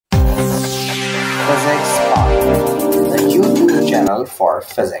channel for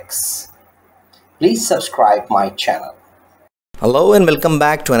physics. Please subscribe my channel. Hello and welcome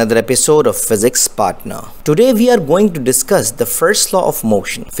back to another episode of Physics Partner. Today we are going to discuss the first law of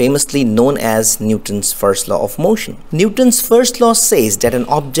motion, famously known as Newton's first law of motion. Newton's first law says that an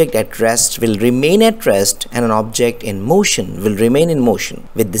object at rest will remain at rest and an object in motion will remain in motion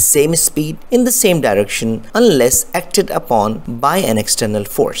with the same speed in the same direction unless acted upon by an external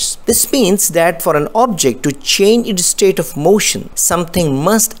force. This means that for an object to change its state of motion, something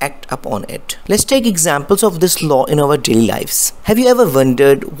must act upon it. Let's take examples of this law in our daily lives. Have you ever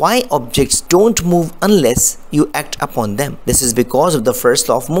wondered why objects don't move unless you act upon them? This is because of the first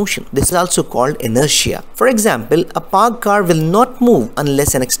law of motion. This is also called inertia. For example, a parked car will not move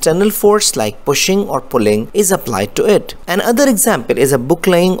unless an external force like pushing or pulling is applied to it. Another example is a book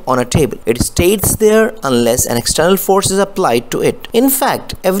lying on a table. It stays there unless an external force is applied to it. In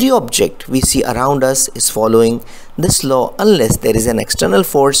fact, every object we see around us is following this law unless there is an external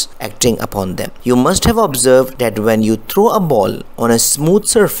force acting upon them. You must have observed that when you throw a ball on a smooth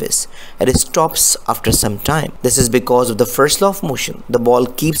surface, it stops after some time. This is because of the first law of motion. The ball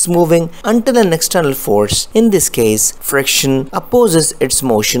keeps moving until an external force, in this case friction, opposes its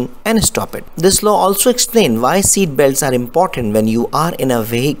motion and stops it. This law also explains why seat belts are important when you are in a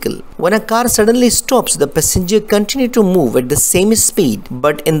vehicle. When a car suddenly stops, the passenger continues to move at the same speed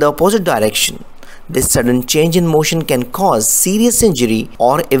but in the opposite direction. This sudden change in motion can cause serious injury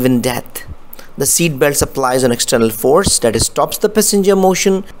or even death. The seat belt applies an external force that stops the passenger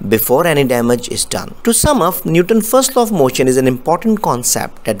motion before any damage is done. To sum up, Newton's first law of motion is an important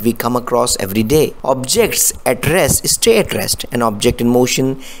concept that we come across every day. Objects at rest stay at rest. An object in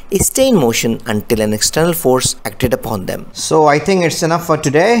motion stay in motion until an external force acted upon them. So I think it's enough for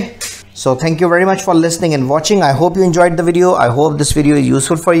today. So thank you very much for listening and watching. I hope you enjoyed the video. I hope this video is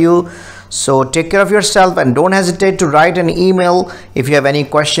useful for you. So take care of yourself and don't hesitate to write an email if you have any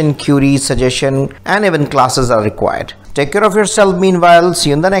question, query, suggestion, and even classes are required. Take care of yourself meanwhile. See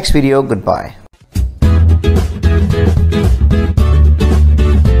you in the next video. Goodbye.